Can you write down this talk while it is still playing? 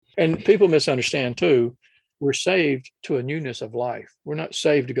And people misunderstand too. We're saved to a newness of life. We're not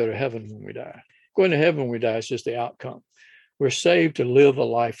saved to go to heaven when we die. Going to heaven when we die is just the outcome. We're saved to live a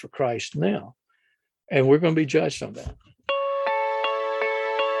life for Christ now. And we're going to be judged on that.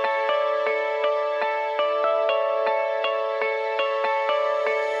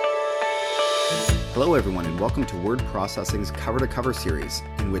 Hello everyone, and welcome to Word Processing's Cover to Cover series,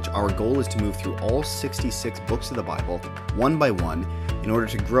 in which our goal is to move through all 66 books of the Bible, one by one, in order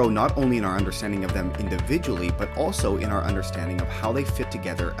to grow not only in our understanding of them individually, but also in our understanding of how they fit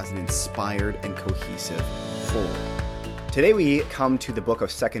together as an inspired and cohesive whole. Today we come to the book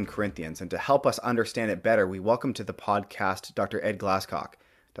of 2 Corinthians, and to help us understand it better, we welcome to the podcast Dr. Ed Glasscock.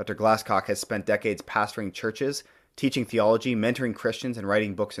 Dr. Glasscock has spent decades pastoring churches, teaching theology, mentoring Christians, and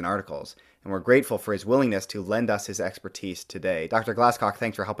writing books and articles. And we're grateful for his willingness to lend us his expertise today. Dr. Glasscock,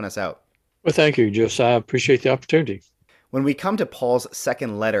 thanks for helping us out. Well, thank you, Josiah. I appreciate the opportunity. When we come to Paul's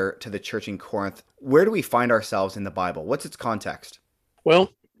second letter to the church in Corinth, where do we find ourselves in the Bible? What's its context?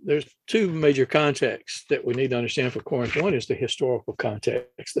 Well, there's two major contexts that we need to understand for Corinth. One is the historical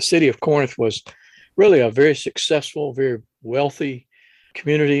context. The city of Corinth was really a very successful, very wealthy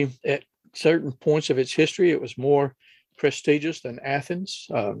community. At certain points of its history, it was more prestigious than Athens.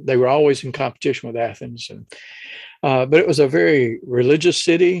 They were always in competition with Athens, but it was a very religious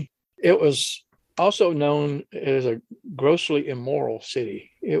city. It was also known as a grossly immoral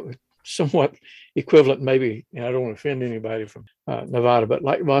city. It was somewhat equivalent, maybe, and I don't want to offend anybody from Nevada, but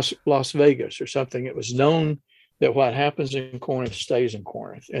like Las Vegas or something. It was known that what happens in Corinth stays in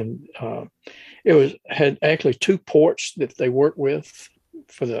Corinth, and had actually two ports that they worked with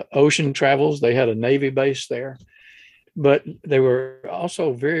for the ocean travels. They had a Navy base there. But they were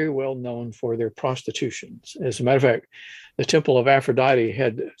also very well known for their prostitutions. As a matter of fact, the Temple of Aphrodite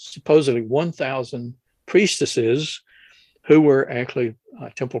had supposedly 1,000 priestesses who were actually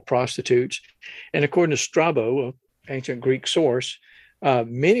temple prostitutes. And according to Strabo, an ancient Greek source,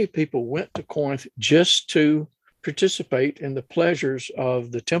 many people went to Corinth just to participate in the pleasures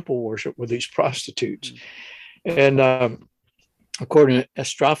of the temple worship with these prostitutes. And according to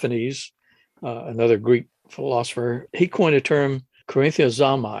Aristophanes, another Greek philosopher, he coined a term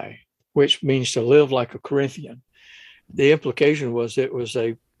Corinthiazomai, which means to live like a Corinthian. The implication was it was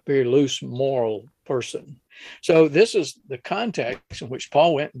a very loose moral person. So this is the context in which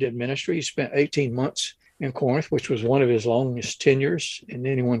Paul went and did ministry. He spent 18 months in Corinth, which was one of his longest tenures in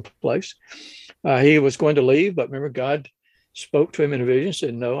any one place. He was going to leave, but remember, God spoke to him in a vision,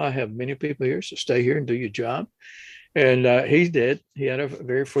 said, "No, I have many people here, so stay here and do your job." And he did. He had a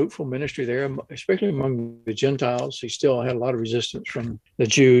very fruitful ministry there, especially among the Gentiles. He still had a lot of resistance from the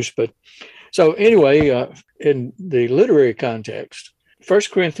Jews. But so anyway, in the literary context, 1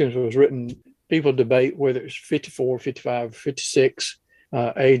 Corinthians was written, people debate whether it's 54, 55, 56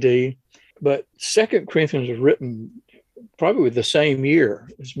 AD. But 2 Corinthians was written probably the same year,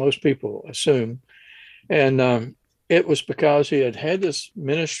 as most people assume. And it was because he had had this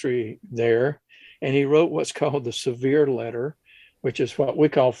ministry there. And he wrote what's called the severe letter, which is what we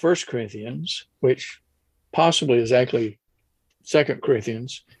call 1 Corinthians, which possibly is actually 2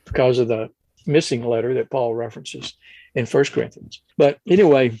 Corinthians because of the missing letter that Paul references in 1 Corinthians. But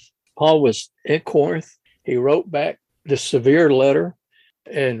anyway, Paul was at Corinth. He wrote back the severe letter,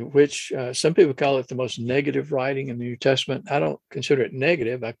 in which some people call it the most negative writing in the New Testament. I don't consider it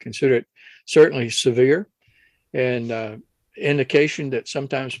negative. I consider it certainly severe, and indication that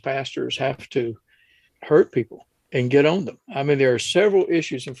sometimes pastors have to hurt people and get on them. I mean, there are several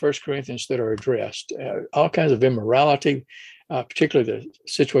issues in 1 Corinthians that are addressed, all kinds of immorality, particularly the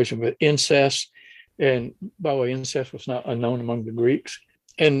situation with incest. And by the way, incest was not unknown among the Greeks.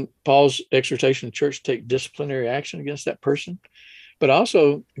 And Paul's exhortation to the church to take disciplinary action against that person. But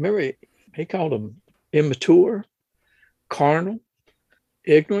also, remember, he called them immature, carnal,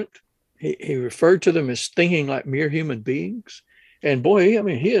 ignorant. He referred to them as thinking like mere human beings. And boy, I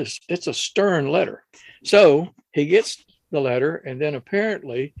mean, it's a stern letter. So he gets the letter, and then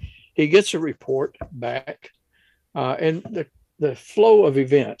apparently he gets a report back. And the flow of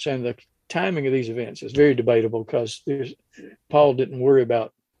events and the timing of these events is very debatable because Paul didn't worry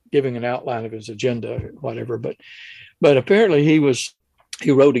about giving an outline of his agenda or whatever. But apparently he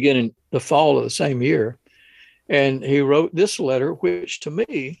wrote again in the fall of the same year. And he wrote this letter, which to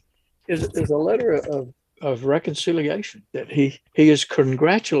me is a letter of reconciliation, that he is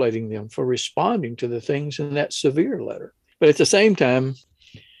congratulating them for responding to the things in that severe letter. But at the same time,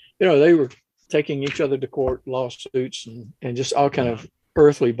 they were taking each other to court, lawsuits, and just all kind of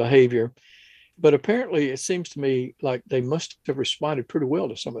earthly behavior. But apparently it seems to me like they must have responded pretty well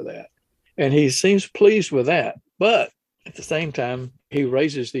to some of that. And he seems pleased with that. But at the same time, he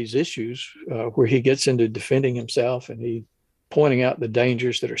raises these issues where he gets into defending himself and he pointing out the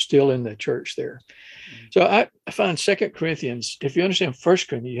dangers that are still in the church there. So I find Second Corinthians, if you understand First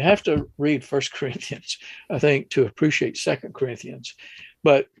Corinthians, you have to read First Corinthians, I think, to appreciate Second Corinthians.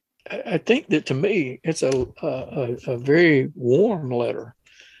 But I think that to me, it's a very warm letter.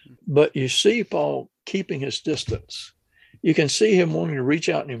 But you see Paul keeping his distance. You can see him wanting to reach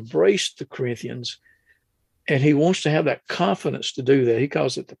out and embrace the Corinthians. And he wants to have that confidence to do that. He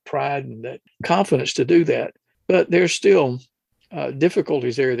calls it the pride and that confidence to do that. But there's still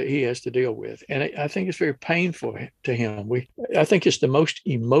difficulties there that he has to deal with. And I think it's very painful to him. I think it's the most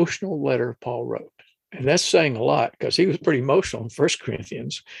emotional letter Paul wrote. And that's saying a lot because he was pretty emotional in First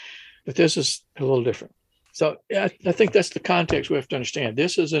Corinthians. But this is a little different. So I think that's the context we have to understand.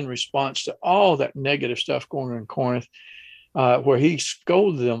 This is in response to all that negative stuff going on in Corinth, where he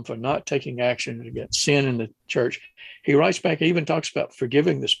scolded them for not taking action against sin in the church. He writes back, he even talks about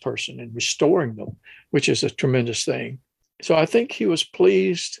forgiving this person and restoring them, which is a tremendous thing. So I think he was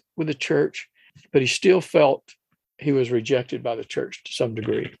pleased with the church, but he still felt he was rejected by the church to some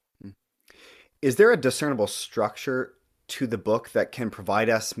degree. Is there a discernible structure to the book that can provide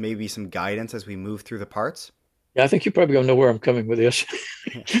us maybe some guidance as we move through the parts? Yeah, I think you're probably going to know where I'm coming with this.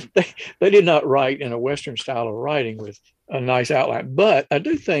 They did not write in a Western style of writing with a nice outline, but I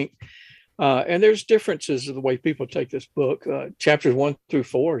do think, and there's differences of the way people take this book. Chapters 1 through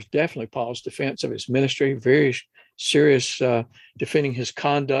 4 is definitely Paul's defense of his ministry, very serious defending his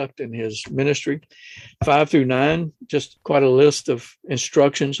conduct and his ministry. 5 through 9, just quite a list of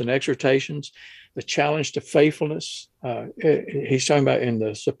instructions and exhortations. The challenge to faithfulness. He's talking about in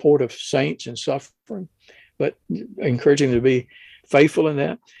the support of saints and suffering, but encouraging them to be faithful in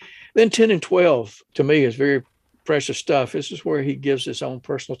that. Then 10 and 12, to me, is very precious stuff. This is where he gives his own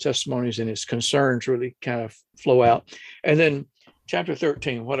personal testimonies and his concerns really kind of flow out. And then chapter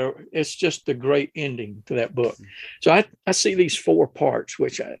 13, whatever, it's just the great ending to that book. So I see these 4 parts,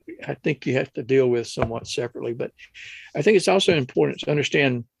 which I think you have to deal with somewhat separately. But I think it's also important to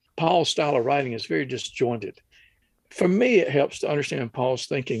understand Paul's style of writing is very disjointed. For me, it helps to understand Paul's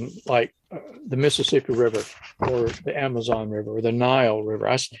thinking like the Mississippi River or the Amazon River or the Nile River.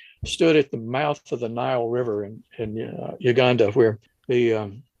 I stood at the mouth of the Nile River in Uganda, where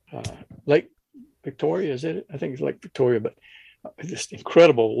the Lake Victoria, is it? I think it's Lake Victoria, but this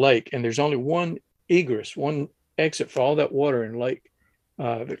incredible lake. And there's only one egress, one exit for all that water in Lake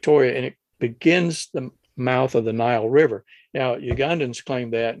Victoria, and it begins the mouth of the Nile River. Now, Ugandans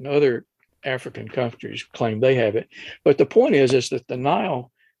claim that, and other African countries claim they have it. But the point is that the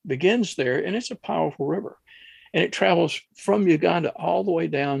Nile begins there, and it's a powerful river. And it travels from Uganda all the way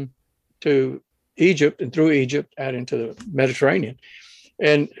down to Egypt and through Egypt out into the Mediterranean.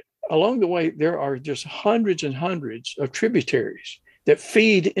 And along the way, there are just hundreds and hundreds of tributaries that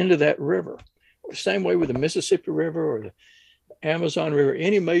feed into that river. Same way with the Mississippi River or the Amazon River.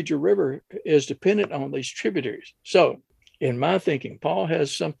 Any major river is dependent on these tributaries. So in my thinking, Paul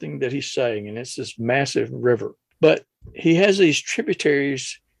has something that he's saying, and it's this massive river. But he has these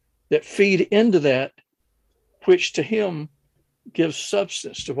tributaries that feed into that, which to him gives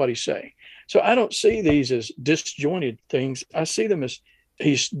substance to what he's saying. So I don't see these as disjointed things. I see them as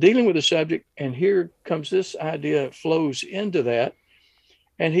he's dealing with the subject, and here comes this idea that flows into that,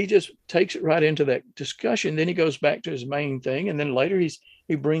 and he just takes it right into that discussion. Then he goes back to his main thing, and then later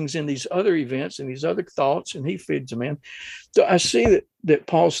he brings in these other events and these other thoughts, and he feeds them in. So I see that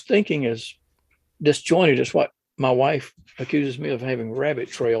Paul's thinking is disjointed. Is what my wife accuses me of having rabbit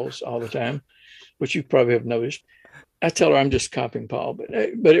trails all the time, which you probably have noticed. I tell her I'm just copying Paul, but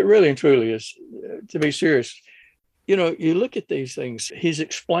it really and truly is, to be serious. You know, you look at these things, he's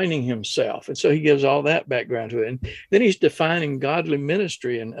explaining himself. And so he gives all that background to it. And then he's defining godly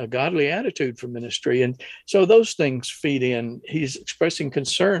ministry and a godly attitude for ministry. And so those things feed in. He's expressing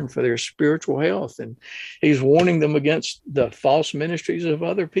concern for their spiritual health. And he's warning them against the false ministries of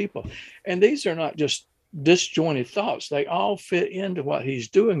other people. And these are not just disjointed thoughts. They all fit into what he's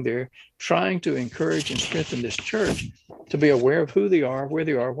doing there, trying to encourage and strengthen this church to be aware of who they are, where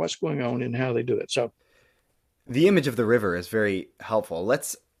they are, what's going on, and how they do it. So the image of the river is very helpful.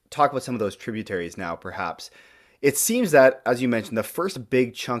 Let's talk about some of those tributaries now, perhaps. It seems that, as you mentioned, the first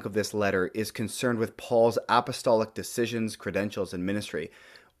big chunk of this letter is concerned with Paul's apostolic decisions, credentials, and ministry.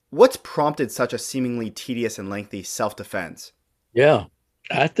 What's prompted such a seemingly tedious and lengthy self-defense? Yeah,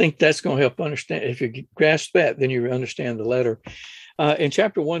 I think that's going to help understand. If you grasp that, then you understand the letter. In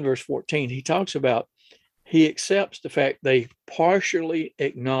chapter 1, verse 14, he talks about he accepts the fact they partially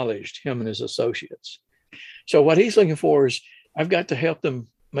acknowledged him and his associates. So what he's looking for is, I've got to help them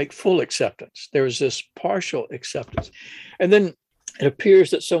make full acceptance. There is this partial acceptance. And then it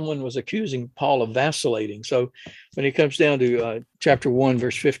appears that someone was accusing Paul of vacillating. So when he comes down to chapter 1,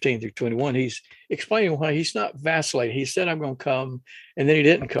 verse 15 through 21, he's explaining why he's not vacillating. He said, I'm going to come, and then he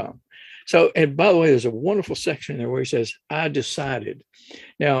didn't come. So, and by the way, there's a wonderful section there where he says, I decided.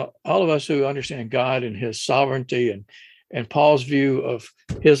 Now, all of us who understand God and his sovereignty and Paul's view of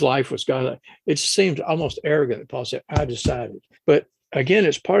his life was God, it seems almost arrogant that Paul said, I decided. But again,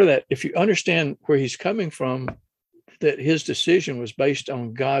 it's part of that. If you understand where he's coming from, that his decision was based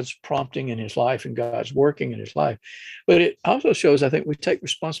on God's prompting in his life and God's working in his life. But it also shows, I think, we take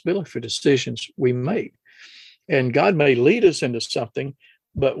responsibility for decisions we make. And God may lead us into something,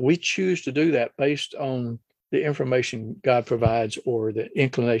 but we choose to do that based on the information God provides or the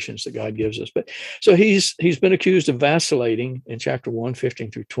inclinations that God gives us. But so he's been accused of vacillating in chapter 1, 15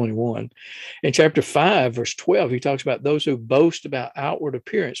 through 21. In chapter 5, verse 12, he talks about those who boast about outward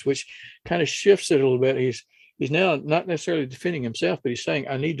appearance, which kind of shifts it a little bit. He's now not necessarily defending himself, but he's saying,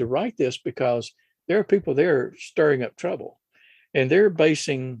 I need to write this because there are people there stirring up trouble, and they're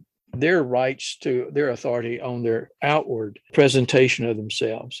basing their rights to their authority on their outward presentation of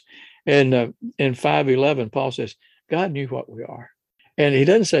themselves. And in 5:11, Paul says, God knew what we are. And he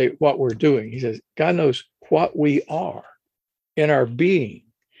doesn't say what we're doing. He says, God knows what we are in our being.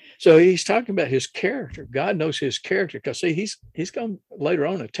 So he's talking about his character. God knows his character, because see, he's going to later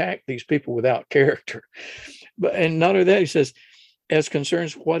on attack these people without character. But and not only that, he says, as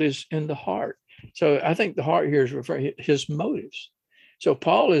concerns what is in the heart. So I think the heart here is referring to his motives. So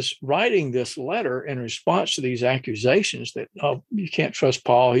Paul is writing this letter in response to these accusations that, oh, you can't trust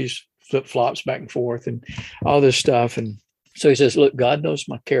Paul. He's flip-flops back and forth and all this stuff. And so he says, look, God knows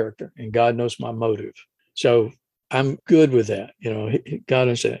my character and God knows my motive. So I'm good with that. God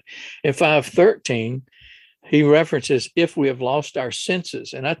knows that. In 5:13, he references if we have lost our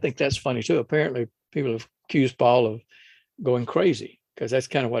senses. And I think that's funny too. Apparently people have accused Paul of going crazy, because that's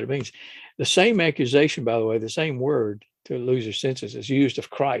kind of what it means. The same accusation, by the way, the same word, to lose your senses, is used of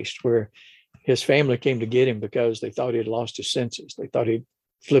Christ, where his family came to get him because they thought he had lost his senses. They thought he'd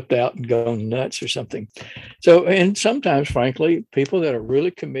flipped out and gone nuts or something. So, and sometimes, frankly, people that are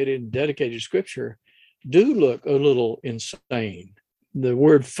really committed and dedicated to Scripture do look a little insane. The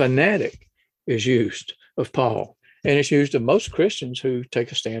word fanatic is used of Paul, and it's used of most Christians who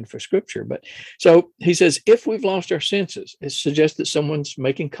take a stand for Scripture. But so he says, if we've lost our senses, it suggests that someone's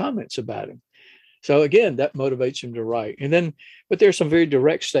making comments about him. So again, that motivates him to write. And then, but there's some very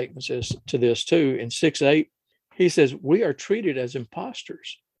direct statements as to this too. In 6:8, he says, we are treated as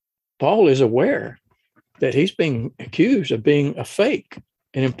imposters. Paul is aware that he's being accused of being a fake,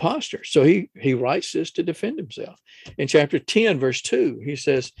 an imposter. So he writes this to defend himself. In chapter 10, verse 2, he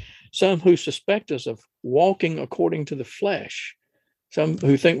says, some who suspect us of walking according to the flesh, some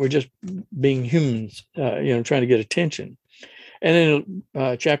who think we're just being humans, trying to get attention. And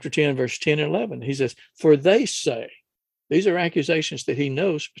in chapter 10, verse 10 and 11, he says, for they say, these are accusations that he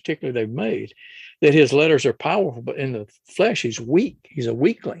knows, particularly they've made, that his letters are powerful, but in the flesh, he's weak. He's a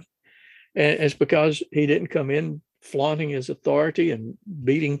weakling. And it's because he didn't come in flaunting his authority and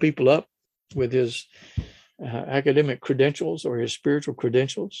beating people up with his academic credentials or his spiritual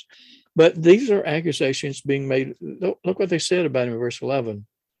credentials. But these are accusations being made. Look what they said about him in verse 11.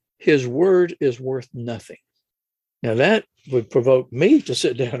 His word is worth nothing. Now that would provoke me to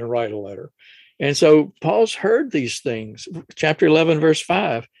sit down and write a letter. And so Paul's heard these things. Chapter 11, verse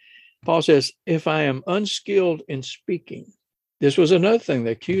 5, Paul says, if I am unskilled in speaking, this was another thing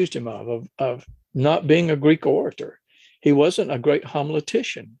they accused him of not being a Greek orator. He wasn't a great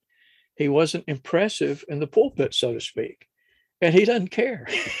homiletician. He wasn't impressive in the pulpit, so to speak. And he doesn't care,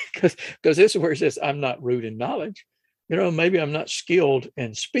 because this is where he says, I'm not rude in knowledge. Maybe I'm not skilled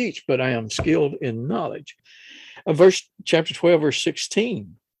in speech, but I am skilled in knowledge. Chapter 12, verse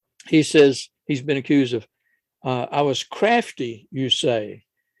 16, he says he's been accused of, I was crafty, you say,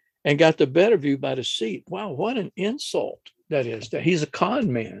 and got the better of you by deceit. Wow, what an insult that is, that he's a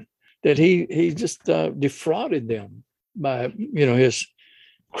con man, that he just defrauded them by, his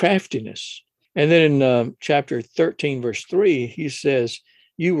craftiness. And then in chapter 13, verse 3, he says,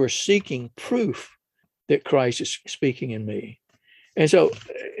 you were seeking proof that Christ is speaking in me. And so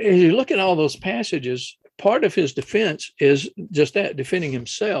as you look at all those passages, part of his defense is just that, defending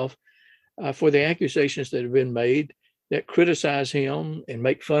himself for the accusations that have been made that criticize him and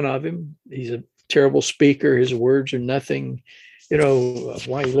make fun of him. He's a terrible speaker. His words are nothing. Why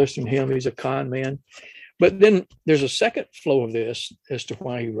are you listening to him? He's a con man. But then there's a second flow of this as to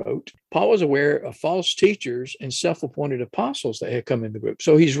why he wrote. Paul was aware of false teachers and self-appointed apostles that had come in the group.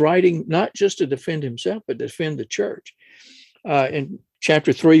 So he's writing not just to defend himself, but to defend the church. In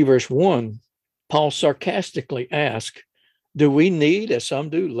chapter 3, verse 1, Paul sarcastically asked, Do we need, as some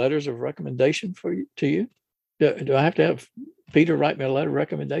do, letters of recommendation to you? Do I have to have Peter write me a letter of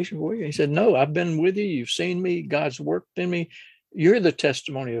recommendation for you? He said, no, I've been with you. You've seen me. God's worked in me. You're the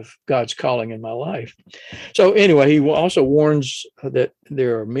testimony of God's calling in my life. So anyway, he also warns that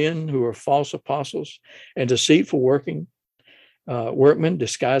there are men who are false apostles and deceitful workmen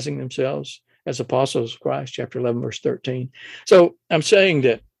disguising themselves as apostles of Christ, chapter 11, verse 13. So I'm saying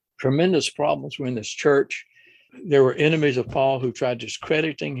that tremendous problems were in this church. There were enemies of Paul who tried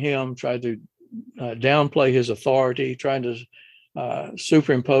discrediting him, tried to downplay his authority, trying to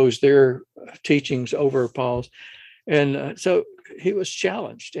superimpose their teachings over Paul's. And so he was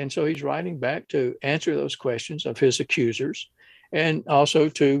challenged. And so he's writing back to answer those questions of his accusers and also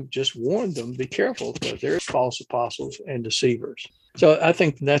to just warn them, be careful, because there's false apostles and deceivers. So I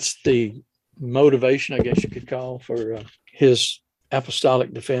think that's the motivation, I guess you could call, for his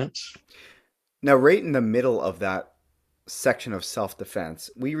apostolic defense. Now, right in the middle of that section of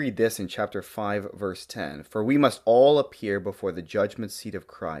self-defense, we read this in chapter 5, verse 10. For we must all appear before the judgment seat of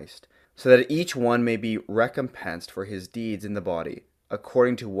Christ, so that each one may be recompensed for his deeds in the body,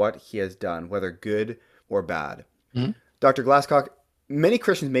 according to what he has done, whether good or bad. Mm-hmm. Dr. Glasscock, many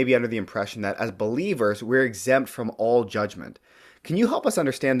Christians may be under the impression that as believers, we're exempt from all judgment. Can you help us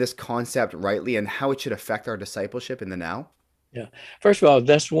understand this concept rightly and how it should affect our discipleship in the now? Yeah. First of all,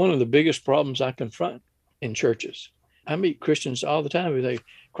 that's one of the biggest problems I confront in churches. I meet Christians all the time who say,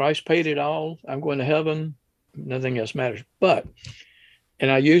 Christ paid it all. I'm going to heaven. Nothing else matters. But, and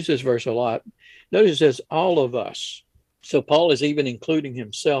I use this verse a lot, notice it says all of us. So Paul is even including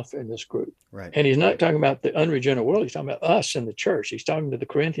himself in this group. Right. And he's not talking about the unregenerate world. He's talking about us in the church. He's talking to the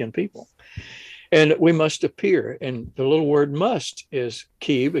Corinthian people. And we must appear. And the little word must is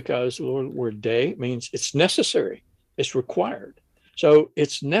key, because the little word de means it's necessary. It's required. So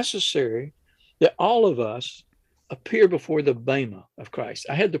it's necessary that all of us appear before the bema of Christ.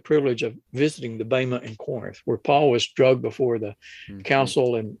 I had the privilege of visiting the bema in Corinth, where Paul was drugged before the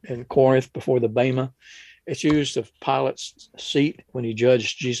council in Corinth, before the bema. It's used of Pilate's seat when he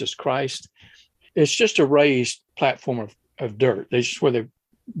judged Jesus Christ. It's just a raised platform of dirt. It's just where they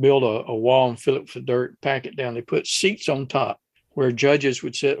build a wall and fill it with dirt, pack it down. They put seats on top where judges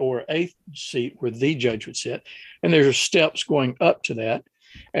would sit, or a seat where the judge would sit. And there's steps going up to that.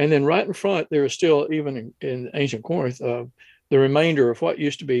 And then right in front, there is still, even in ancient Corinth, the remainder of what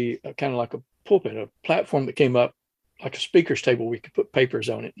used to be kind of like a pulpit, a platform that came up like a speaker's table. We could put papers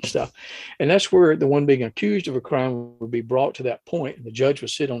on it and stuff. And that's where the one being accused of a crime would be brought to that point, and the judge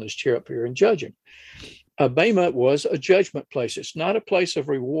would sit on his chair up here and judge him. Bema was a judgment place. It's not a place of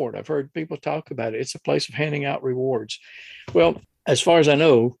reward. I've heard people talk about it. It's a place of handing out rewards. Well, as far as I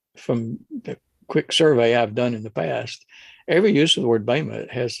know, from the quick survey I've done in the past, every use of the word bema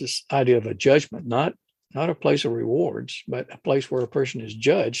has this idea of a judgment, not a place of rewards, but a place where a person is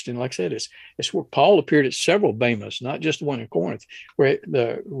judged. And like I said, it's where Paul appeared at several bemas, not just the one in Corinth, where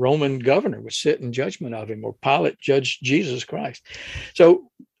the Roman governor would sit in judgment of him, or Pilate judged Jesus Christ. So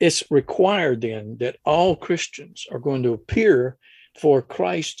it's required then that all Christians are going to appear for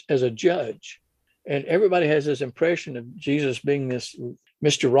Christ as a judge. And everybody has this impression of Jesus being this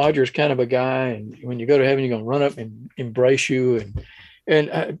Mr. Rogers kind of a guy. And when you go to heaven, you're going to run up and embrace you.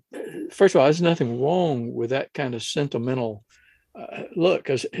 And first of all, there's nothing wrong with that kind of sentimental look,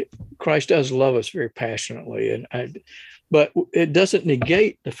 because Christ does love us very passionately. But it doesn't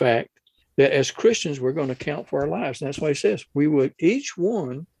negate the fact that as Christians, we're going to count for our lives. And that's why he says we would each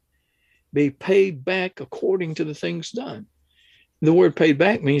one be paid back according to the things done. The word paid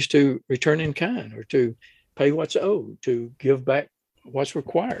back means to return in kind, or to pay what's owed, to give back what's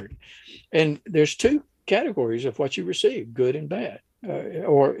required. And there's two categories of what you receive, good and bad.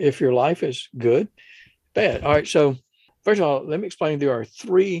 Or if your life is good, bad. All right. So first of all, let me explain. There are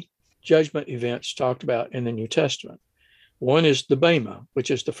three judgment events talked about in the New Testament. One is the bema,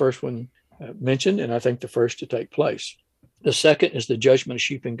 which is the first one mentioned, and I think the first to take place. The second is the judgment of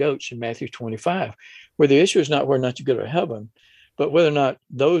sheep and goats in Matthew 25, where the issue is not whether or not you go to heaven, but whether or not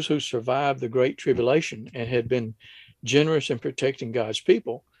those who survived the Great Tribulation and had been generous in protecting God's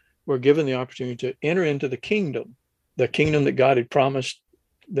people were given the opportunity to enter into the kingdom that God had promised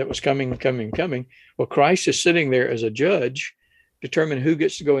that was coming. Well, Christ is sitting there as a judge, determining who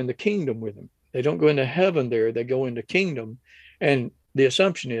gets to go in the kingdom with him. They don't go into heaven there, they go into kingdom. And the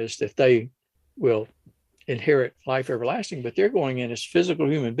assumption is that they will inherit life everlasting, but they're going in as physical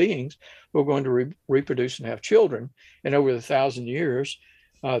human beings who are going to reproduce and have children. And over the 1,000 years,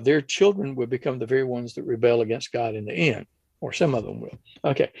 their children will become the very ones that rebel against God in the end, or some of them will.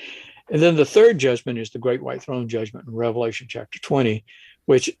 Okay. And then the third judgment is the great white throne judgment in Revelation chapter 20,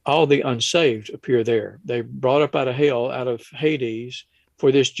 which all the unsaved appear there. They're brought up out of hell, out of Hades for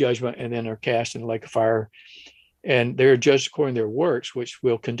this judgment, and then are cast in the lake of fire. And they're judged according to their works, which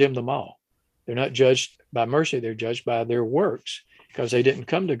will condemn them all. They're not judged by mercy, they're judged by their works because they didn't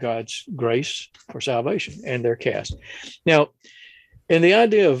come to God's grace for salvation, and they're cast. Now, and the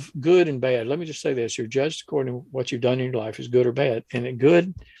idea of good and bad, let me just say this: you're judged according to what you've done in your life is good or bad. And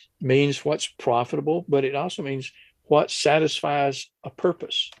good means what's profitable, but it also means what satisfies a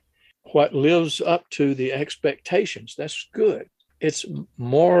purpose, what lives up to the expectations. That's good. It's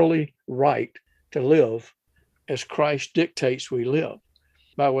morally right to live as Christ dictates we live.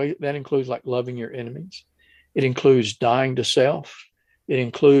 By the way, that includes like loving your enemies. It includes dying to self. It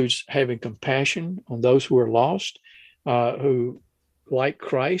includes having compassion on those who are lost, who, like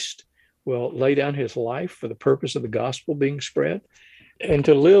Christ, will lay down his life for the purpose of the gospel being spread, and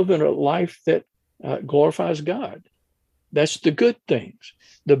to live in a life that glorifies God. That's the good things.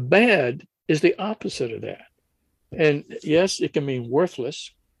 The bad is the opposite of that. And yes, it can mean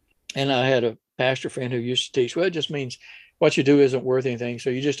worthless. And I had a pastor friend who used to teach, well, it just means what you do isn't worth anything, so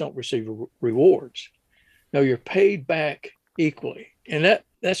you just don't receive rewards. No, you're paid back equally. And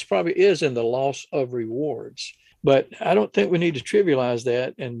that's probably is in the loss of rewards. But I don't think we need to trivialize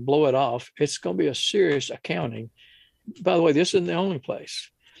that and blow it off. It's going to be a serious accounting. By the way, this isn't the only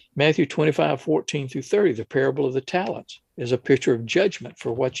place. Matthew 25:14-30, the parable of the talents, is a picture of judgment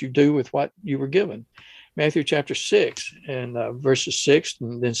for what you do with what you were given. Matthew chapter 6 and verses 6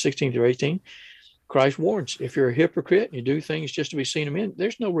 and then 16-18, Christ warns, if you're a hypocrite and you do things just to be seen of men,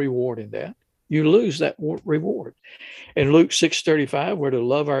 there's no reward in that. You lose that reward. In Luke 6:35, we're to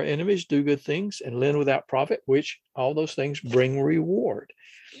love our enemies, do good things, and lend without profit, which all those things bring reward.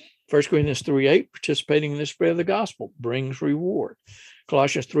 1 Corinthians 3:8, participating in the spread of the gospel brings reward.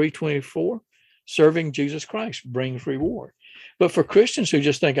 Colossians 3:24, serving Jesus Christ brings reward. But for Christians who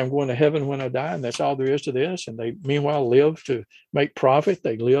just think I'm going to heaven when I die, and that's all there is to this, and they meanwhile live to make profit,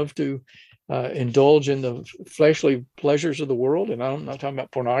 they live to indulge in the fleshly pleasures of the world, and I'm not talking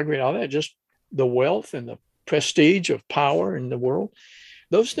about pornography and all that, just the wealth and the prestige of power in the world,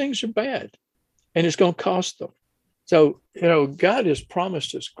 those things are bad, and it's going to cost them. So, God has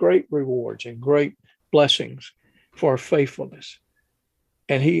promised us great rewards and great blessings for our faithfulness.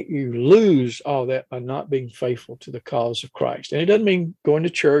 And you lose all that by not being faithful to the cause of Christ. And it doesn't mean going to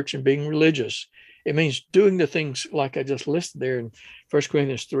church and being religious. It means doing the things like I just listed there in 1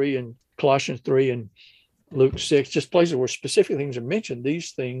 Corinthians 3 and Colossians 3 and Luke 6, just places where specific things are mentioned.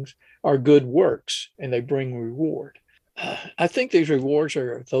 These things are good works and they bring reward. I think these rewards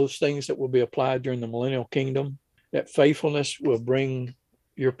are those things that will be applied during the millennial kingdom. That faithfulness will bring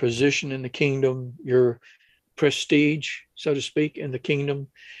your position in the kingdom, your prestige, so to speak, in the kingdom.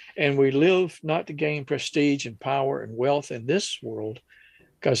 And we live not to gain prestige and power and wealth in this world,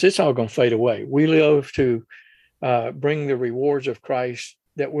 because it's all going to fade away. We live to bring the rewards of Christ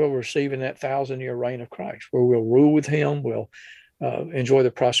that we'll receive in that 1,000-year reign of Christ, where we'll rule with him, we'll enjoy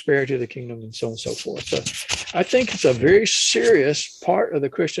the prosperity of the kingdom, and so on and so forth. So I think it's a very serious part of the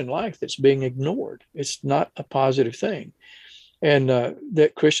Christian life that's being ignored. It's not a positive thing. And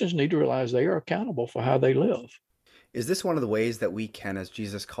that Christians need to realize they are accountable for how they live. Is this one of the ways that we can, as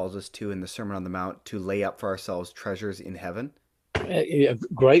Jesus calls us to in the Sermon on the Mount, to lay up for ourselves treasures in heaven? A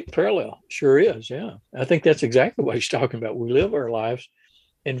great parallel. Sure is, yeah. I think that's exactly what he's talking about. We live our lives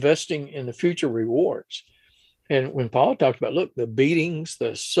investing in the future rewards. And when Paul talked about, look, the beatings,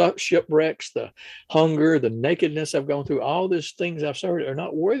 the shipwrecks, the hunger, the nakedness I've gone through, all these things I've suffered are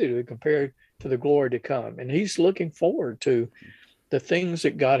not worthy to be compared to the glory to come. And he's looking forward to the things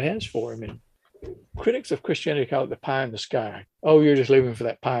that God has for him. And critics of Christianity call it the pie in the sky. Oh, you're just living for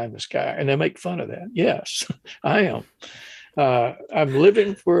that pie in the sky. And they make fun of that. Yes, I am. I'm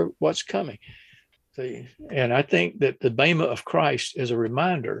living for what's coming. See? And I think that the Bema of Christ is a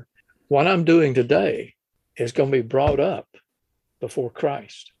reminder what I'm doing today is going to be brought up before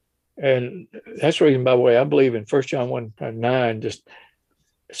Christ. And that's the reason, by the way, I believe in 1 John 1:9 just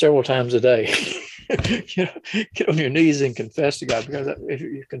several times a day. Get on your knees and confess to God, because if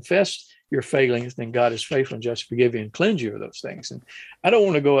you confess your failings, then God is faithful and just to forgive you and cleanse you of those things. And I don't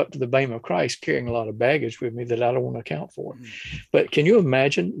want to go up to the Bema of Christ carrying a lot of baggage with me that I don't want to account for. But can you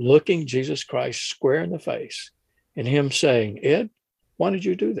imagine looking Jesus Christ square in the face and him saying, Ed, why did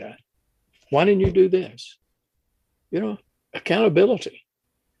you do that? Why didn't you do this? Accountability.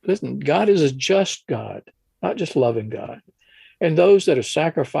 Listen, God is a just God, not just loving God. And those that have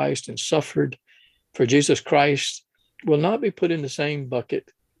sacrificed and suffered for Jesus Christ will not be put in the same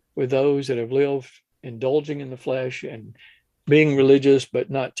bucket with those that have lived indulging in the flesh and being religious, but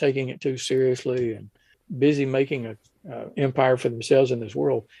not taking it too seriously and busy making a empire for themselves in this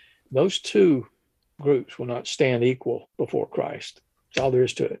world, those two groups will not stand equal before Christ. That's all there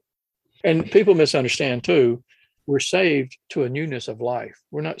is to it. And people misunderstand too. We're saved to a newness of life.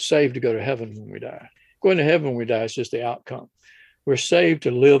 We're not saved to go to heaven when we die. Going to heaven when we die is just the outcome. We're saved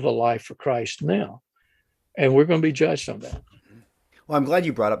to live a life for Christ now. And we're going to be judged on that. Well, I'm glad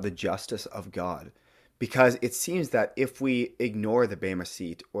you brought up the justice of God, because it seems that if we ignore the Bema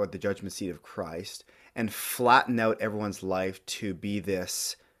seat or the judgment seat of Christ and flatten out everyone's life to be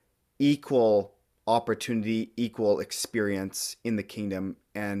this equal opportunity, equal experience in the kingdom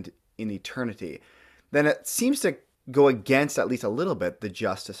and in eternity, then it seems to go against at least a little bit the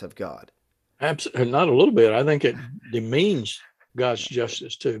justice of God. Absolutely, not a little bit. I think it demeans God's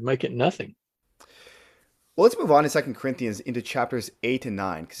justice to make it nothing. Well, let's move on to 2 Corinthians into chapters 8 and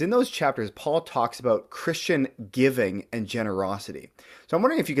 9, because in those chapters, Paul talks about Christian giving and generosity. So I'm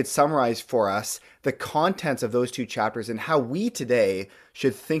wondering if you could summarize for us the contents of those two chapters and how we today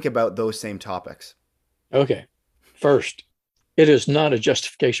should think about those same topics. Okay. First, it is not a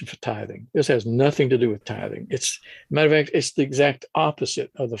justification for tithing. This has nothing to do with tithing. Matter of fact, it's the exact opposite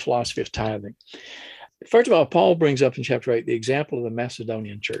of the philosophy of tithing. First of all, Paul brings up in chapter 8 the example of the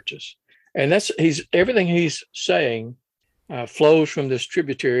Macedonian churches. And everything he's saying flows from this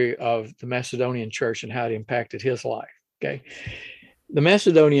tributary of the Macedonian church and how it impacted his life. Okay. The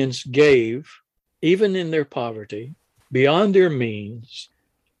Macedonians gave, even in their poverty, beyond their means,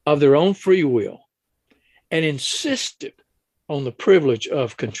 of their own free will, and insisted on the privilege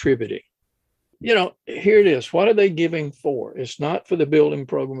of contributing. Here it is. What are they giving for? It's not for the building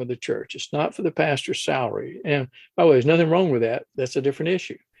program of the church. It's not for the pastor's salary. And by the way, there's nothing wrong with that. That's a different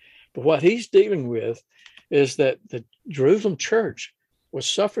issue. But what he's dealing with is that the Jerusalem church was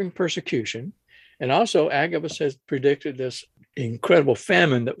suffering persecution. And also Agabus has predicted this incredible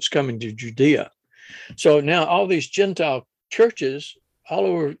famine that was coming to Judea. So now all these Gentile churches all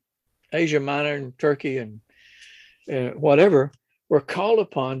over Asia Minor and Turkey and whatever were called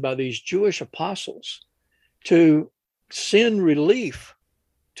upon by these Jewish apostles to send relief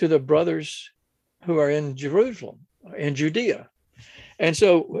to the brothers who are in Jerusalem, in Judea. And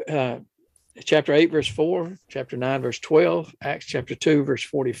so chapter 8, verse 4, chapter 9, verse 12, Acts chapter 2, verse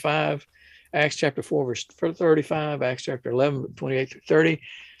 45, Acts chapter 4, verse 35, Acts chapter 11, 28 through 30.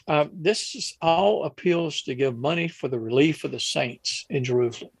 This all appeals to give money for the relief of the saints in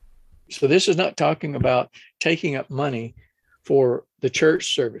Jerusalem. So this is not talking about taking up money for the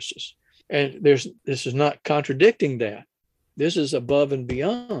church services. And this is not contradicting that. This is above and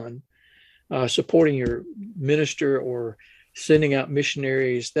beyond supporting your minister or sending out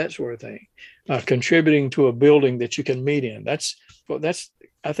missionaries, that sort of thing, contributing to a building that you can meet in. That's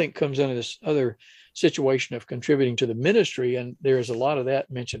I think comes into this other situation of contributing to the ministry. And there is a lot of that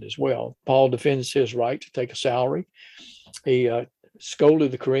mentioned as well. Paul defends his right to take a salary. He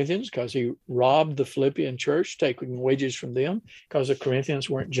scolded the Corinthians because he robbed the Philippian church, taking wages from them because the Corinthians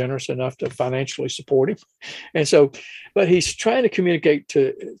weren't generous enough to financially support him. And so, but he's trying to communicate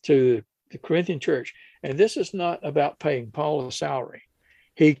to the Corinthian church. And this is not about paying Paul a salary.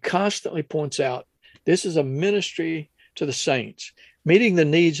 He constantly points out this is a ministry to the saints, meeting the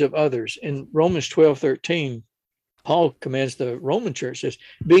needs of others. In Romans 12:13, Paul commands the Roman church, says,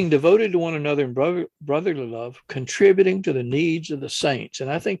 being devoted to one another in brotherly love, contributing to the needs of the saints.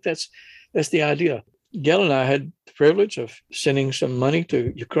 And I think that's the idea. Gail and I had the privilege of sending some money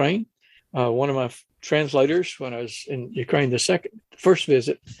to Ukraine. One of my translators, when I was in Ukraine the first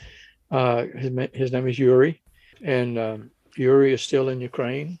visit, his name is Yuri, and Yuri is still in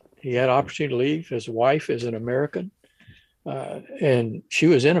Ukraine. He had opportunity to leave. His wife is an American, and she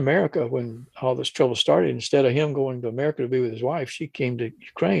was in America when all this trouble started. Instead of him going to America to be with his wife, she came to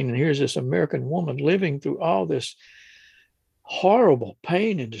Ukraine, and here's this American woman living through all this horrible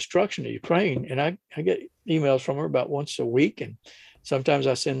pain and destruction in Ukraine. And I get emails from her about once a week, and sometimes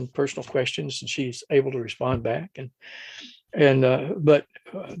I send personal questions, and she's able to respond back. But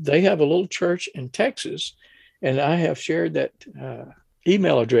they have a little church in Texas, and I have shared that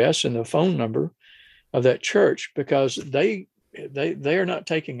email address and the phone number of that church because they are not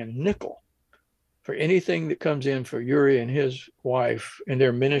taking a nickel for anything that comes in for Yuri and his wife and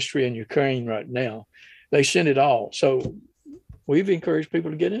their ministry in Ukraine right now. They send it all. So we've encouraged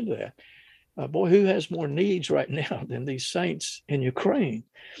people to get into that. Boy, who has more needs right now than these saints in Ukraine?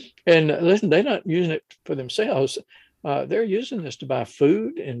 And listen, they're not using it for themselves. They're using this to buy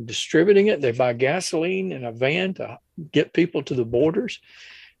food and distributing it. They buy gasoline in a van to get people to the borders.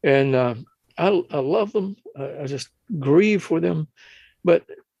 And I love them. I just grieve for them. But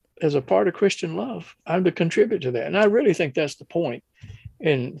as a part of Christian love, I'm to contribute to that. And I really think that's the point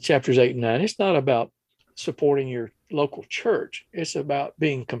in chapters 8 and 9. It's not about supporting your local church. It's about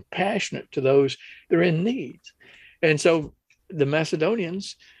being compassionate to those that are in need. And so the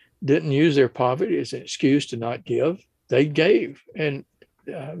Macedonians didn't use their poverty as an excuse to not give. They gave, and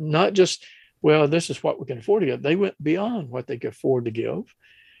not just, well, this is what we can afford to give. They went beyond what they could afford to give.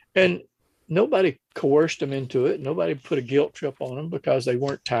 And nobody coerced them into it. Nobody put a guilt trip on them because they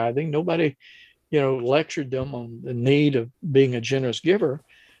weren't tithing. Nobody, lectured them on the need of being a generous giver.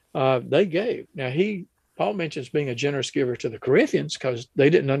 They gave. Now, Paul mentions being a generous giver to the Corinthians because they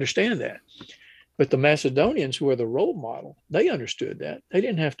didn't understand that. But the Macedonians, who were the role model, they understood that. They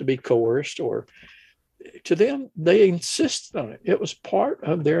didn't have to be coerced, or to them, they insisted on it. It was part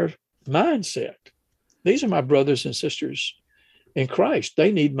of their mindset. These are my brothers and sisters in Christ.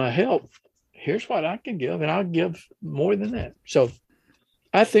 They need my help. Here's what I can give, and I'll give more than that. So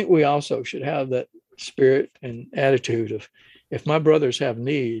I think we also should have that spirit and attitude of, if my brothers have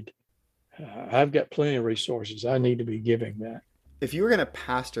need, I've got plenty of resources. I need to be giving that. If you were going to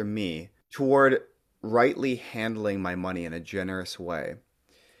pastor me toward rightly handling my money in a generous way,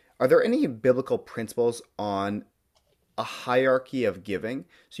 are there any biblical principles on a hierarchy of giving?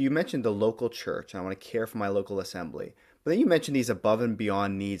 So you mentioned the local church, and I want to care for my local assembly. But then you mentioned these above and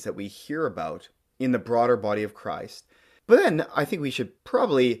beyond needs that we hear about in the broader body of Christ. But then I think we should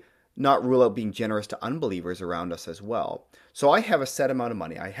probably not rule out being generous to unbelievers around us as well. So I have a set amount of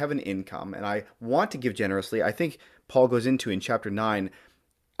money, I have an income, and I want to give generously. I think Paul goes into in chapter 9,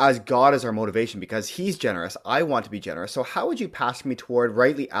 as God is our motivation, because he's generous, I want to be generous. So how would you pastor me toward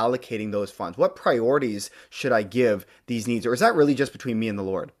rightly allocating those funds? What priorities should I give these needs? Or is that really just between me and the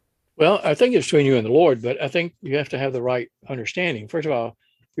Lord? Well, I think it's between you and the Lord, but I think you have to have the right understanding. First of all,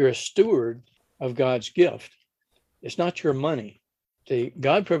 you're a steward of God's gift. It's not your money.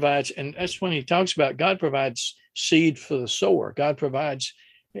 God provides, and that's when he talks about God provides seed for the sower. God provides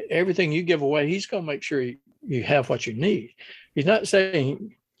everything you give away. He's going to make sure you have what you need. He's not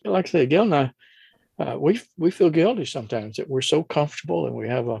saying, like I said, Gail and I, we feel guilty sometimes that we're so comfortable, and we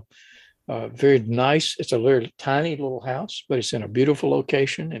have a very nice, it's a very tiny little house, but it's in a beautiful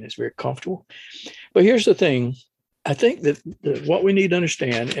location and it's very comfortable. But here's the thing. I think that what we need to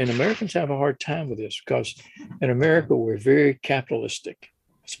understand, and Americans have a hard time with this because in America, we're very capitalistic.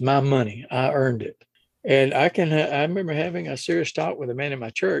 It's my money. I earned it. And I remember having a serious talk with a man in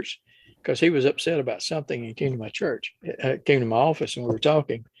my church because he was upset about something. He came to my church, came to my office, and we were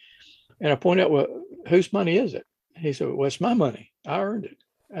talking. And I pointed out, well, whose money is it? He said, well, it's my money. I earned it.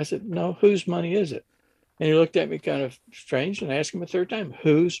 I said, no, whose money is it? And he looked at me kind of strange and asked him a third time,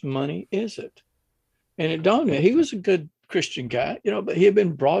 whose money is it? And it dawned on me, he was a good Christian guy, but he had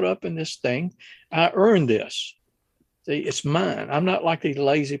been brought up in this thing. I earned this. See, it's mine. I'm not like these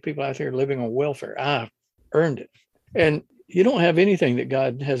lazy people out there living on welfare. I earned it. And you don't have anything that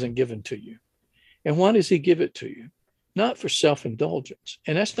God hasn't given to you. And why does he give it to you? Not for self-indulgence.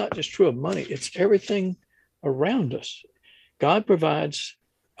 And that's not just true of money. It's everything around us. God provides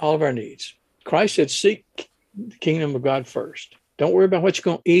all of our needs. Christ said, seek the kingdom of God first. Don't worry about what you're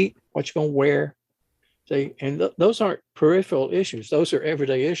going to eat, what you're going to wear. See, and those aren't peripheral issues. Those are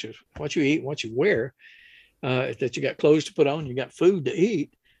everyday issues. What you eat, what you wear, that you got clothes to put on, you got food to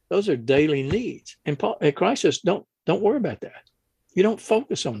eat. Those are daily needs. And Christ says, don't worry about that. You don't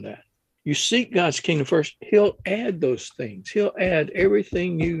focus on that. You seek God's kingdom first. He'll add those things. He'll add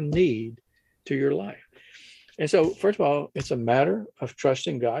everything you need to your life. And so, first of all, it's a matter of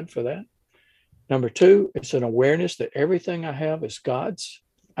trusting God for that. Number two, it's an awareness that everything I have is God's.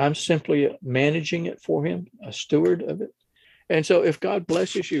 I'm simply managing it for him, a steward of it. And so if God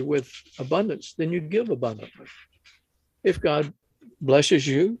blesses you with abundance, then you give abundantly. If God blesses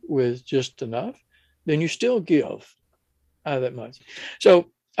you with just enough, then you still give out of that much.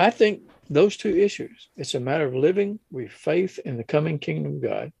 So I think those two issues, it's a matter of living with faith in the coming kingdom of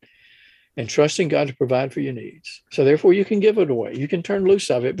God and trusting God to provide for your needs. So therefore you can give it away. You can turn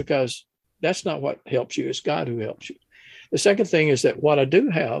loose of it because that's not what helps you. It's God who helps you. The second thing is that what I do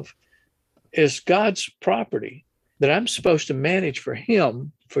have is God's property that I'm supposed to manage for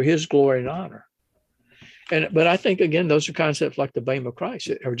him, for his glory and honor. But I think, again, those are concepts like the Bema of Christ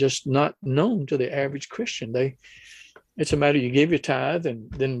that are just not known to the average Christian. It's a matter, you give your tithe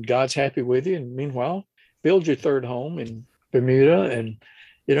and then God's happy with you. And meanwhile, build your third home in Bermuda and,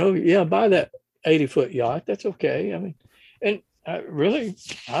 buy that 80-foot yacht. That's okay. I mean, and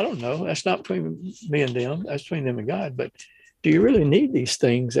I don't know. That's not between me and them. That's between them and God. But do you really need these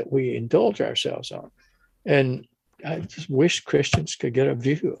things that we indulge ourselves on? And I just wish Christians could get a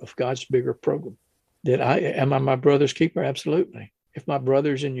view of God's bigger program. Am I my brother's keeper? Absolutely. If my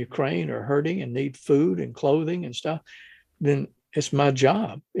brothers in Ukraine are hurting and need food and clothing and stuff, then it's my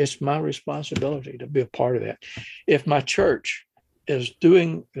job. It's my responsibility to be a part of that. If my church is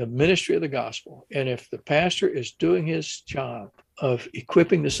doing the ministry of the gospel, and if the pastor is doing his job of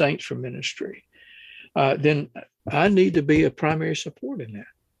equipping the saints for ministry, then I need to be a primary support in that.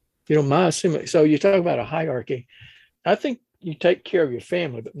 My assembly. So you talk about a hierarchy. I think you take care of your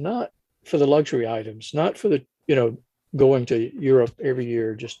family, but not for the luxury items, not for the, going to Europe every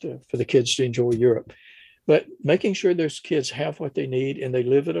year just for the kids to enjoy Europe, but making sure those kids have what they need and they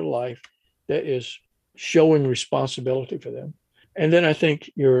live in a life that is showing responsibility for them. And then I think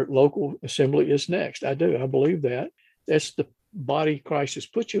your local assembly is next. I believe that. That's the body Christ has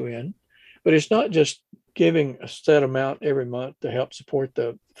put you in, but it's not just giving a set amount every month to help support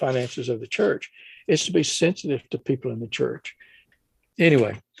the finances of the church. It's to be sensitive to people in the church.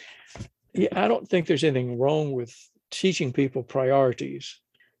 Anyway, I don't think there's anything wrong with teaching people priorities,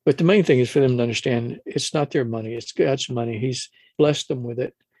 but the main thing is for them to understand it's not their money, it's God's money. He's blessed them with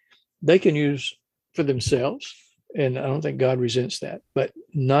it. They can use for themselves, and I don't think God resents that, but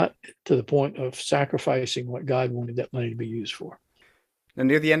not to the point of sacrificing what God wanted that money to be used for. Now,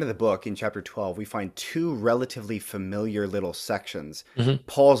 near the end of the book, in chapter 12, we find two relatively familiar little sections,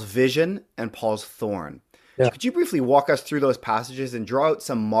 Paul's vision and Paul's thorn. Yeah. Could you briefly walk us through those passages and draw out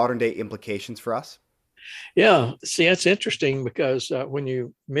some modern day implications for us? Yeah. See, that's interesting because when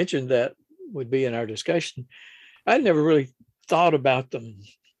you mentioned that would be in our discussion, I never really thought about them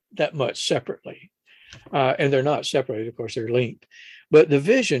that much separately. And they're not separated, of course, they're linked. But the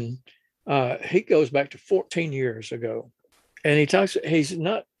vision, he goes back to 14 years ago. And he's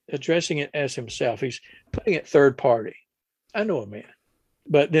not addressing it as himself. He's putting it third party. I know a man.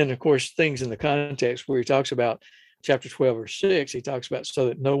 But then, of course, things in the context where he talks about chapter 12 or 6, he talks about so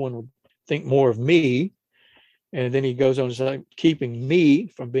that no one would think more of me. And then he goes on to say, keeping me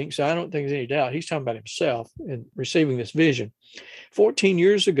from being, so I don't think there's any doubt. He's talking about himself and receiving this vision. 14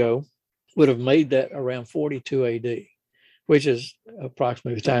 years ago would have made that around 42 AD, which is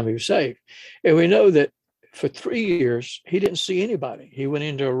approximately the time he was saved. And we know that for 3 years, he didn't see anybody. He went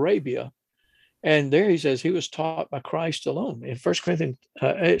into Arabia, and there he says he was taught by Christ alone. In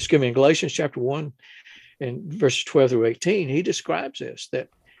in Galatians chapter 1 and verses 12 through 18, he describes this, that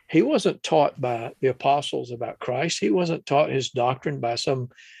he wasn't taught by the apostles about Christ. He wasn't taught his doctrine by some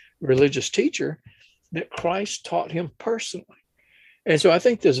religious teacher, that Christ taught him personally. And so I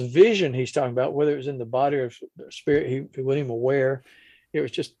think this vision he's talking about, whether it was in the body or the spirit, he wasn't even aware.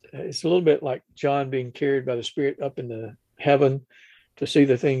 It's a little bit like John being carried by the Spirit up in the heaven to see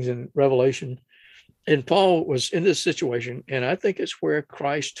the things in Revelation. And Paul was in this situation, and I think it's where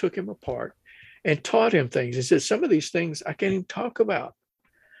Christ took him apart and taught him things. He said, some of these things I can't even talk about.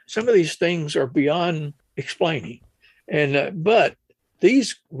 Some of these things are beyond explaining. And but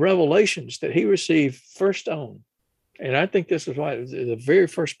these revelations that he received first on, and I think this is why it was the very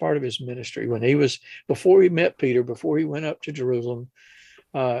first part of his ministry, before he met Peter, before he went up to Jerusalem,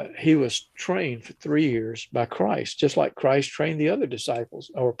 he was trained for 3 years by Christ, just like Christ trained the other disciples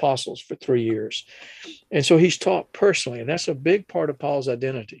or apostles for 3 years. And so he's taught personally, and that's a big part of Paul's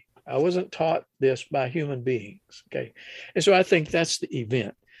identity. I wasn't taught this by human beings, okay? And so I think that's the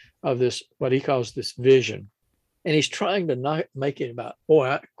event of this, what he calls this vision. And he's trying to not make it about,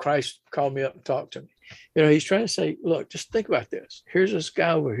 Christ called me up and talked to me. He's trying to say, look, just think about this. Here's this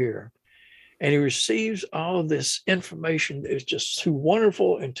guy over here. And he receives all this information that is just too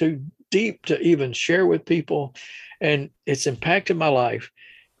wonderful and too deep to even share with people. And it's impacted my life.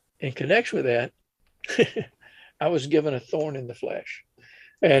 In connection with that, I was given a thorn in the flesh.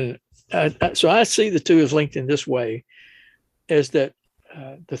 And so I see the two as linked in this way, is that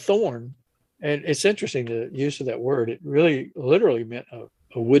the thorn, and it's interesting the use of that word, it really literally meant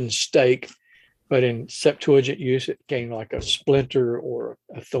a wooden stake, but in Septuagint use, it came like a splinter or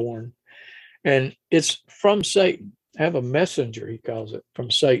a thorn. And it's from Satan. I have a messenger, he calls it, from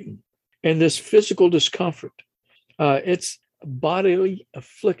Satan. And this physical discomfort, it's bodily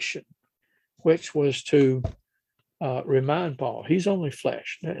affliction, which was to remind Paul, he's only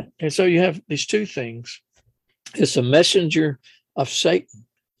flesh. And so you have these two things. It's a messenger of Satan,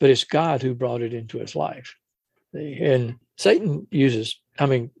 but it's God who brought it into his life. And God uses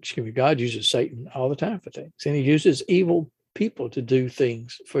Satan all the time for things. And he uses evil people to do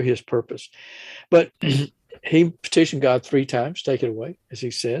things for his purpose. But he petitioned God 3 times, take it away, as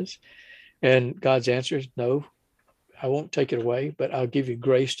he says. And God's answer is, no, I won't take it away, but I'll give you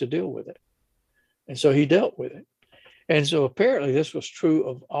grace to deal with it. And so he dealt with it. And so apparently this was true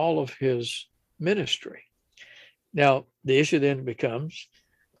of all of his ministry. Now, the issue then becomes,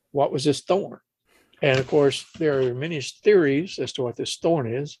 what was this thorn? And of course, there are many theories as to what this thorn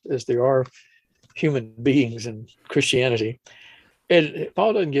is, as there are human beings in Christianity. And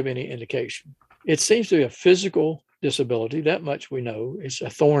Paul doesn't give any indication. It seems to be a physical disability. That much we know. It's a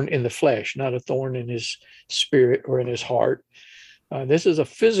thorn in the flesh, not a thorn in his spirit or in his heart. This is a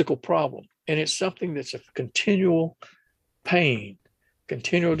physical problem, and it's something that's a continual pain,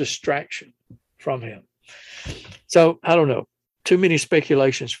 continual distraction from him. So I don't know, too many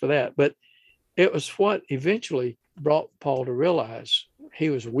speculations for that, but it was what eventually brought Paul to realize he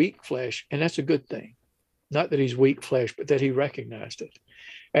was weak flesh, and that's a good thing. Not that he's weak flesh, but that he recognized it.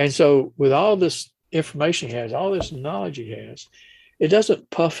 And so with all this information he has, all this knowledge he has, it doesn't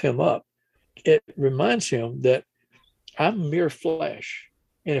puff him up. It reminds him that I'm mere flesh.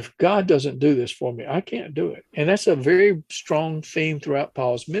 And if God doesn't do this for me, I can't do it. And that's a very strong theme throughout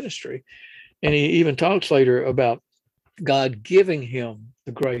Paul's ministry. And he even talks later about God giving him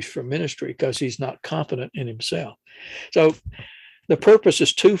the grace for ministry because he's not competent in himself. So the purpose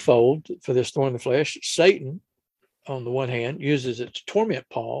is twofold for this thorn in the flesh. Satan, on the one hand, uses it to torment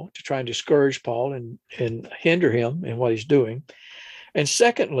Paul, to try and discourage Paul and hinder him in what he's doing. And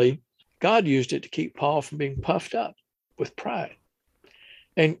secondly, God used it to keep Paul from being puffed up with pride.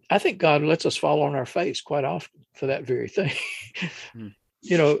 And I think God lets us fall on our face quite often for that very thing.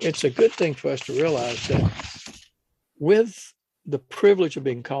 You know, it's a good thing for us to realize that with the privilege of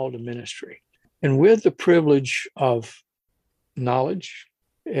being called to ministry and with the privilege of knowledge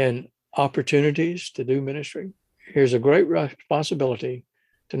and opportunities to do ministry, here's a great responsibility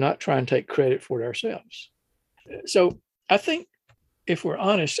to not try and take credit for it ourselves. So I think if we're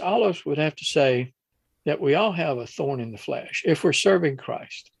honest, all of us would have to say that we all have a thorn in the flesh. If we're serving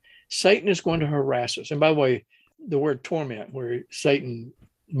Christ, Satan is going to harass us. And by the way, the word torment, where Satan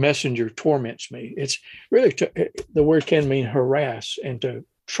messenger torments me, it's really, the word can mean harass and to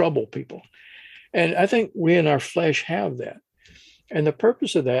trouble people. And I think we in our flesh have that. And the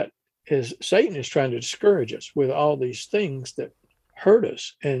purpose of that is Satan is trying to discourage us with all these things that hurt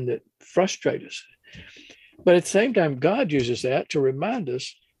us and that frustrate us. But at the same time, God uses that to remind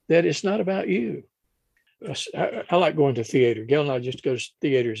us that it's not about you. I like going to theater. Gail and I just go to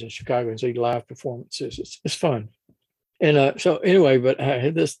theaters in Chicago and see live performances. It's fun. And so anyway, but I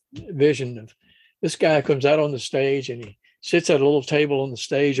had this vision of this guy comes out on the stage and he sits at a little table on the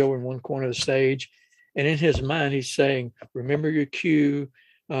stage over in one corner of the stage. And in his mind, he's saying, remember your cue,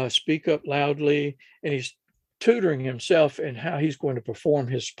 speak up loudly. And he's tutoring himself in how he's going to perform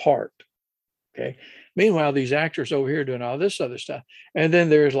his part. Okay. Meanwhile, these actors over here doing all this other stuff. And then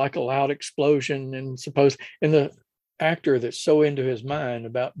there's like a loud explosion and the actor that's so into his mind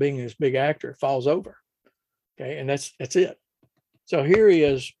about being this big actor falls over. Okay. And that's it. So here he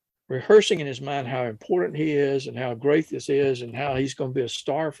is rehearsing in his mind how important he is and how great this is and how he's going to be a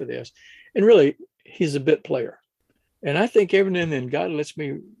star for this. And really, he's a bit player. And I think every now and then God lets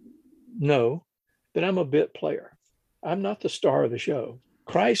me know that I'm a bit player. I'm not the star of the show.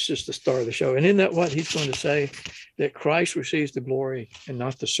 Christ is the star of the show. And isn't that what he's going to say? That Christ receives the glory and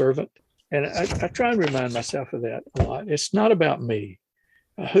not the servant. And I try and remind myself of that a lot. It's not about me.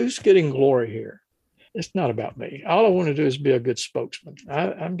 Who's getting glory here? It's not about me. All I want to do is be a good spokesman.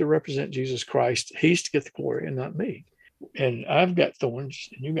 I'm to represent Jesus Christ. He's to get the glory and not me. And I've got thorns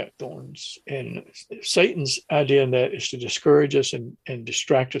and you got thorns. And Satan's idea in that is to discourage us and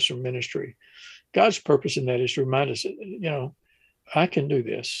distract us from ministry. God's purpose in that is to remind us that, I can do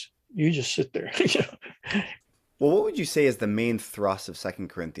this. You just sit there. Well, what would you say is the main thrust of 2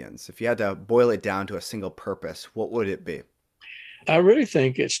 Corinthians? If you had to boil it down to a single purpose, what would it be? I really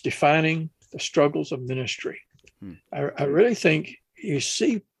think it's defining the struggles of ministry. I really think you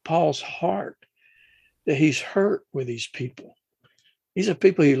see Paul's heart, that he's hurt with these people. These are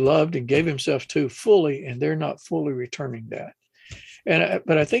people he loved and gave himself to fully, and they're not fully returning that.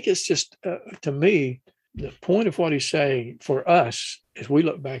 But I think it's just, to me, the point of what he's saying for us, as we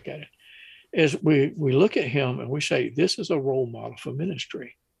look back at it, is we look at him and we say, this is a role model for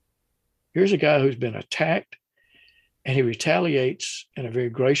ministry. Here's a guy who's been attacked and he retaliates in a very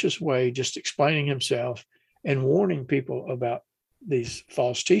gracious way, just explaining himself and warning people about these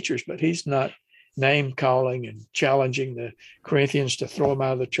false teachers, but he's not name calling and challenging the Corinthians to throw them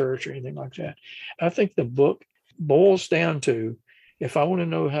out of the church or anything like that. I think the book boils down to, if I want to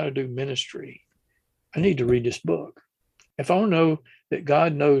know how to do ministry, I need to read this book. If I want to know that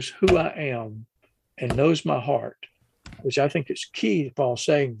God knows who I am and knows my heart, which I think is key to Paul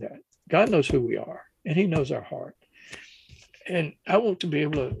saying that. God knows who we are and he knows our heart. And I want to be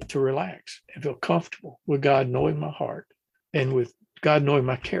able to relax and feel comfortable with God knowing my heart and with God knowing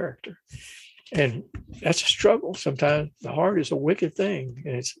my character. And that's a struggle. Sometimes the heart is a wicked thing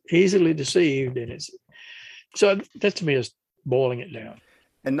and it's easily deceived. So that to me is boiling it down.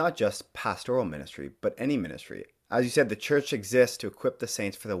 And not just pastoral ministry, but any ministry. As you said, the church exists to equip the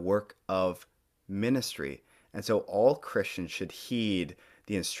saints for the work of ministry. And so all Christians should heed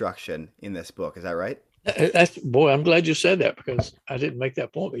the instruction in this book. Is that right? Boy, I'm glad you said that, because I didn't make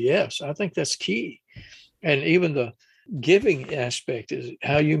that point. But yes, I think that's key. And even the giving aspect is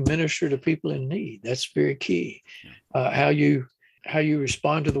how you minister to people in need. That's very key. How you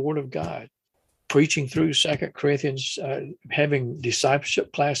respond to the Word of God. Preaching through 2 Corinthians, having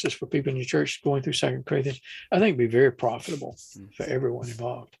discipleship classes for people in your church going through 2 Corinthians, I think would be very profitable for everyone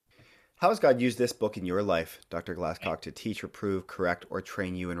involved. How has God used this book in your life, Dr. Glascock, to teach, reprove, correct, or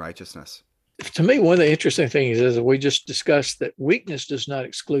train you in righteousness? To me, one of the interesting things is that we just discussed that weakness does not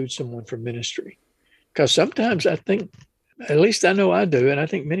exclude someone from ministry. Because sometimes I think, at least I know I do, and I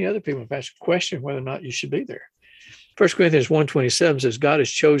think many other people have asked a question whether or not you should be there. 1 Corinthians 1:27 says, God has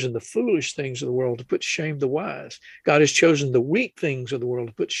chosen the foolish things of the world to put to shame the wise. God has chosen the weak things of the world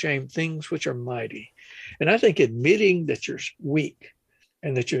to put to shame things which are mighty. And I think admitting that you're weak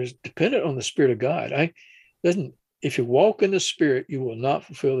and that you're dependent on the Spirit of God, if you walk in the Spirit, you will not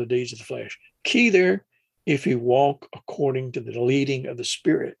fulfill the deeds of the flesh. Key there, if you walk according to the leading of the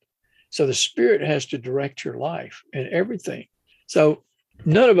Spirit. So the Spirit has to direct your life and everything. So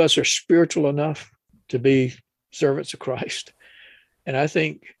none of us are spiritual enough to be servants of Christ. And I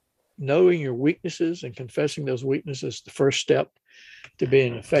think knowing your weaknesses and confessing those weaknesses is the first step to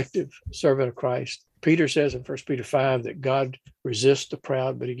being an effective servant of Christ. Peter says in 1 Peter 5 that God resists the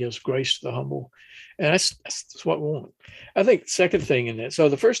proud, but he gives grace to the humble. And that's what we want. I think the second thing in that, so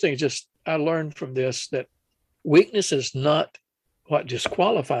the first thing is just, I learned from this that weakness is not what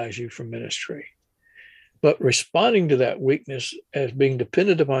disqualifies you from ministry, but responding to that weakness as being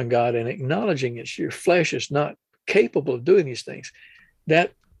dependent upon God and acknowledging your flesh is not capable of doing these things.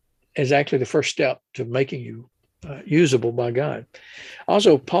 That is actually the first step to making you usable by God.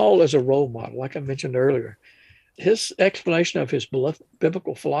 Also, Paul as a role model, like I mentioned earlier, his explanation of his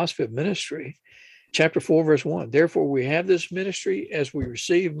biblical philosophy of ministry, chapter 4, verse 1, therefore we have this ministry as we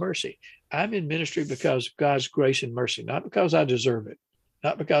receive mercy. I'm in ministry because of God's grace and mercy, not because I deserve it,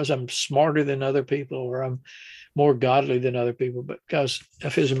 not because I'm smarter than other people or I'm more godly than other people, but because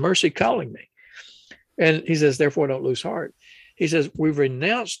of his mercy calling me. And he says, therefore, don't lose heart. He says, we've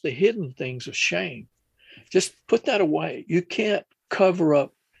renounced the hidden things of shame. Just put that away. You can't cover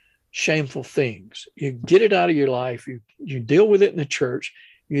up shameful things. You get it out of your life. You deal with it in the church.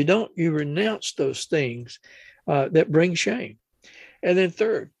 You renounce those things that bring shame. And then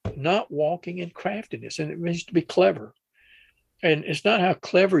third, not walking in craftiness. And it means to be clever. And it's not how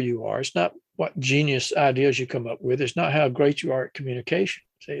clever you are. It's not what genius ideas you come up with. It's not how great you are at communication.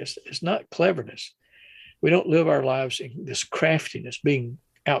 See, it's not cleverness. We don't live our lives in this craftiness, being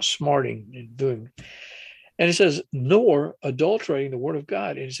outsmarting and doing. And it says, nor adulterating the word of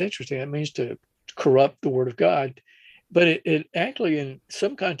God. And it's interesting. That means to corrupt the word of God. But it actually, in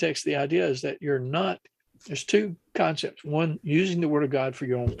some context, the idea is that you're not, there's two concepts. One, using the word of God for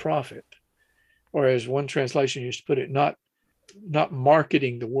your own profit. Or as one translation used to put it, not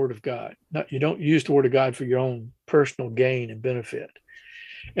marketing the word of God. You don't use the word of God for your own personal gain and benefit.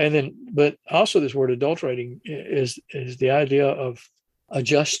 And then, but also this word adulterating is the idea of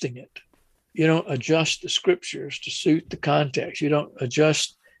adjusting it. You don't adjust the scriptures to suit the context. You don't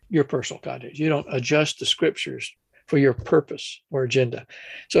adjust your personal context. You don't adjust the scriptures for your purpose or agenda.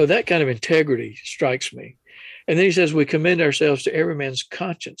 So that kind of integrity strikes me. And then he says, we commend ourselves to every man's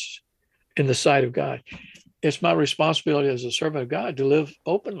conscience in the sight of God. It's my responsibility as a servant of God to live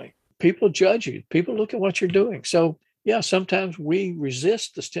openly. People judge you. People look at what you're doing. So yeah, sometimes we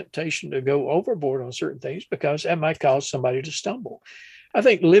resist this temptation to go overboard on certain things because that might cause somebody to stumble. I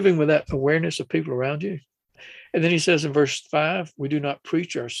think living with that awareness of people around you. And then he says in verse 5, we do not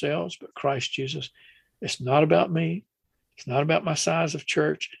preach ourselves, but Christ Jesus. It's not about me. It's not about my size of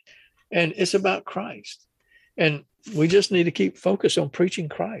church. And it's about Christ. And we just need to keep focused on preaching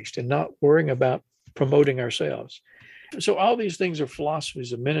Christ and not worrying about promoting ourselves. So all these things are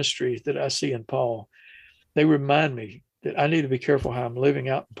philosophies of ministry that I see in Paul. They remind me that I need to be careful how I'm living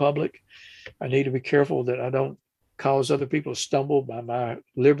out in public. I need to be careful that I don't cause other people to stumble by my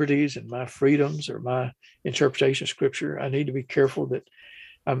liberties and my freedoms or my interpretation of scripture. I need to be careful that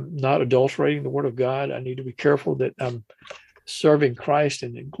I'm not adulterating the word of God. I need to be careful that I'm serving Christ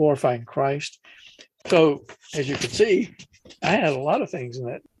and glorifying Christ. So as you can see, I had a lot of things in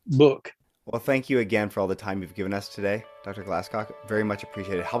that book. Well, thank you again for all the time you've given us today, Dr. Glascock. Very much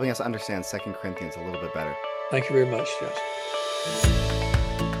appreciated, helping us understand 2 Corinthians a little bit better. Thank you very much, Josh.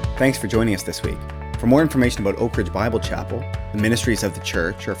 Thanks for joining us this week. For more information about Oak Ridge Bible Chapel, the ministries of the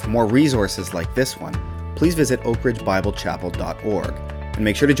church, or for more resources like this one, please visit oakridgebiblechapel.org. And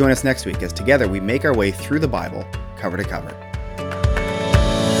make sure to join us next week as together we make our way through the Bible cover to cover.